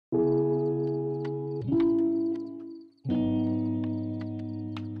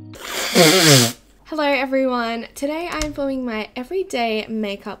Hello everyone, today I'm filming my everyday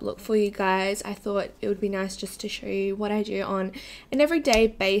makeup look for you guys. I thought it would be nice just to show you what I do on an everyday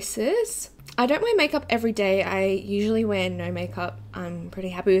basis. I don't wear makeup every day. I usually wear no makeup. I'm pretty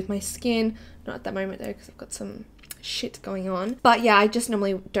happy with my skin. Not at the moment though, because I've got some shit going on. But yeah, I just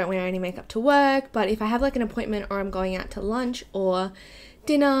normally don't wear any makeup to work. But if I have like an appointment or I'm going out to lunch or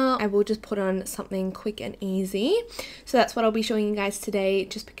dinner, I will just put on something quick and easy. So that's what I'll be showing you guys today,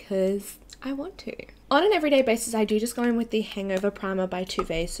 just because I want to. On an everyday basis, I do just go in with the Hangover Primer by Too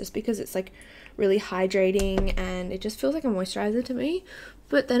Faced, just because it's like really hydrating and it just feels like a moisturizer to me.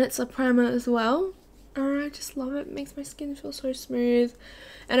 But then it's a primer as well. I just love it. It makes my skin feel so smooth.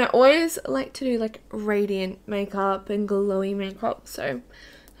 And I always like to do like radiant makeup and glowy makeup. So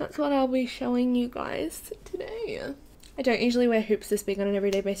that's what I'll be showing you guys today. I don't usually wear hoops this big on an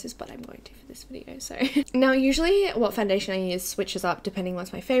everyday basis, but I'm going to for this video. So now usually what foundation I use switches up depending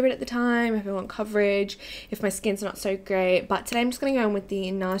what's my favorite at the time, if I want coverage, if my skin's not so great. But today I'm just going to go in with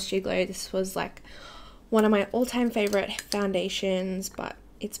the NARS Dew Glow. This was like one of my all-time favorite foundations, but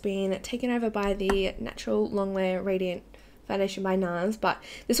it's been taken over by the Natural Longwear Radiant Foundation by NARS. But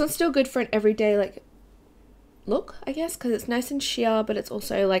this one's still good for an everyday like look, I guess, because it's nice and sheer, but it's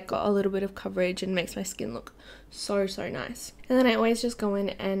also like got a little bit of coverage and makes my skin look so nice. And then I always just go in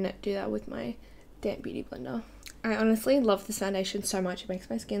and do that with my damp beauty blender. I honestly love this foundation so much. It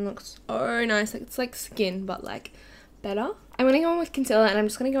makes my skin look so nice. Like, it's like skin but like better. I'm gonna go in with concealer, and I'm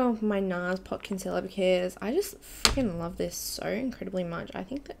just gonna go in with my NARS Pot Concealer because I just freaking love this so incredibly much. I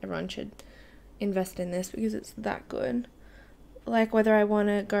think that everyone should invest in this because it's that good. Like, whether I want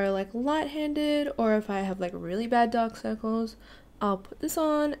to go like light-handed or if I have like really bad dark circles, I'll put this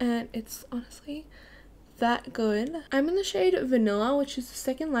on and it's honestly that good. I'm in the shade Vanilla, which is the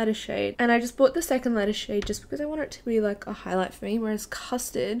second lightest shade, and I just bought the second lightest shade just because I want it to be like a highlight for me, whereas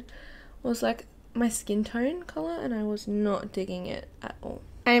Custard was like my skin tone color and I was not digging it at all.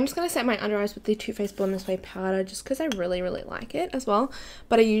 I am just going to set my under eyes with the Too Faced Born This Way powder just because I really like it as well,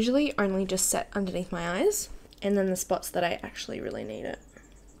 but I usually only just set underneath my eyes and then the spots that I actually really need it.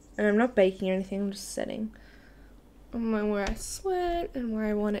 And I'm not baking or anything, I'm just setting on where I sweat and where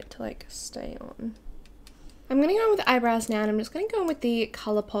I want it to like stay on. I'm going to go in with eyebrows now, and I'm just going to go in with the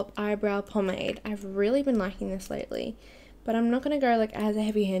Colourpop Eyebrow Pomade. I've really been liking this lately, but I'm not going to go like as a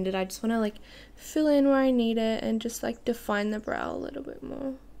heavy-handed. I just want to like fill in where I need it and just like define the brow a little bit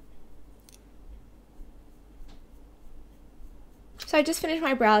more. So I just finished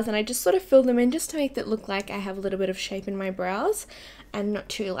my brows and I just sort of filled them in just to make it look like I have a little bit of shape in my brows and not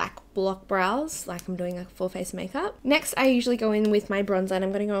too like block brows like I'm doing like full face makeup. Next, I usually go in with my bronzer, and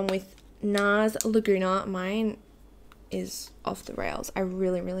I'm going to go in with NARS Laguna. Mine is off the rails. I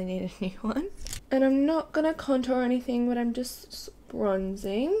really need a new one. And I'm not going to contour or anything, but I'm just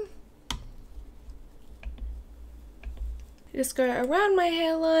bronzing. Just go around my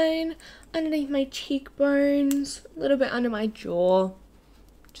hairline, underneath my cheekbones, a little bit under my jaw.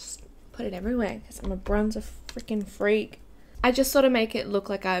 Just put it everywhere because I'm a bronzer freaking freak. I just sort of make it look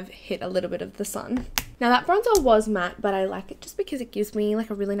like I've hit a little bit of the sun. Now that bronzer was matte, but I like it just because it gives me like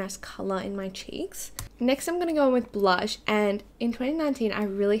a really nice color in my cheeks. Next, I'm going to go in with blush, and in 2019 I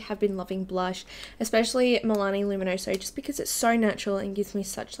really have been loving blush, especially Milani Luminoso, just because it's so natural and gives me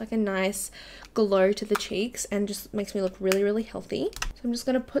such like a nice glow to the cheeks and just makes me look really healthy. So I'm just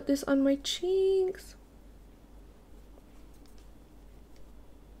going to put this on my cheeks.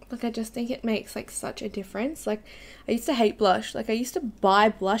 Like, I just think it makes like such a difference. Like, I used to hate blush. Like, I used to buy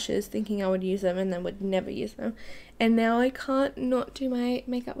blushes thinking I would use them and then would never use them. And now I can't not do my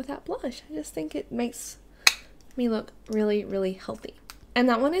makeup without blush. I just think it makes me look really healthy. And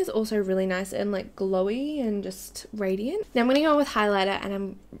that one is also really nice and like glowy and just radiant. Now I'm going to go with highlighter, and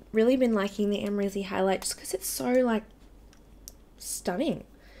I'm really been liking the Amrezy highlight just because it's so like stunning.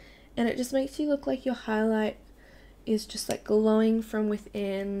 And it just makes you look like your highlight is just like glowing from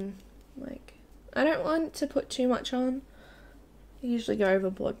within. Like, I don't want to put too much on. I usually go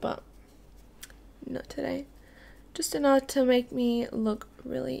overboard, but not today. Just enough to make me look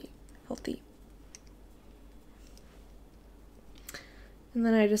really healthy. And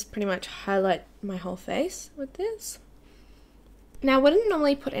then I just pretty much highlight my whole face with this. Now, I wouldn't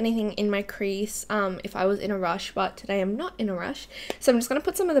normally put anything in my crease if I was in a rush, but today I'm not in a rush. So I'm just going to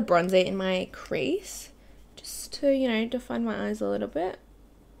put some of the bronzer in my crease, just to, you know, define my eyes a little bit.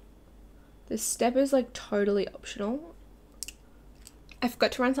 This step is like totally optional. I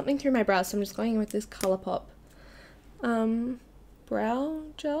forgot to run something through my brows, so I'm just going in with this Colourpop brow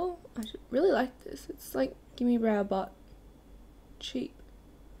gel. I really like this. It's like Gimme Brow but cheap.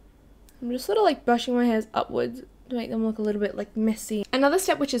 I'm just sort of like brushing my hairs upwards to make them look a little bit like messy. Another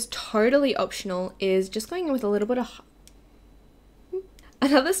step which is totally optional is just going in with a little bit of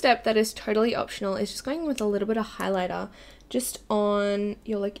Another step that is totally optional is just going with a little bit of highlighter just on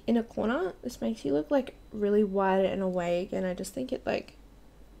your like inner corner. This makes you look like really wide and awake, and I just think it like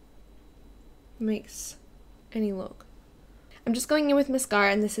makes any look. I'm just going in with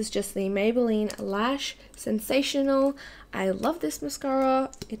mascara, and this is just the Maybelline Lash Sensational. I love this mascara.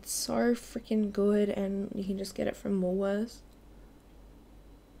 It's so freaking good, and you can just get it from Woolworths.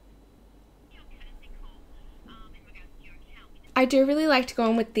 I do really like to go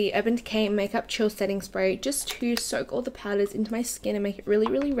on with the Urban Decay Makeup Chill Setting Spray just to soak all the powders into my skin and make it really,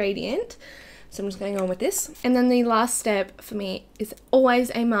 really radiant. So I'm just going on with this. And then the last step for me is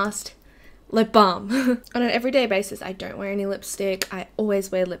always a must, lip balm. On an everyday basis, I don't wear any lipstick. I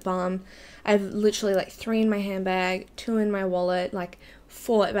always wear lip balm. I have literally like 3 in my handbag, 2 in my wallet, like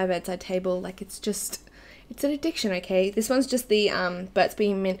 4 at my bedside table. Like it's an addiction, okay? This one's just the Burt's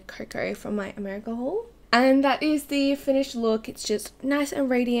Bees Mint Cocoa from my America haul. And that is the finished look. It's just nice and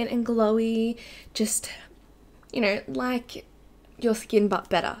radiant and glowy. Just, you know, like your skin but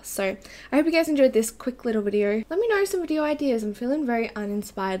better. So I hope you guys enjoyed this quick little video. Let me know some video ideas. I'm feeling very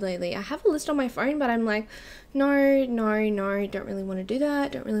uninspired lately. I have a list on my phone, but I'm like, no, don't really want to do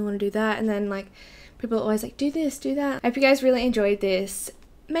that. Don't really want to do that. And then like people are always like, do this, do that. I hope you guys really enjoyed this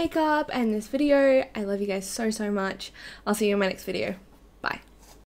makeup and this video. I love you guys so much. I'll see you in my next video. Bye.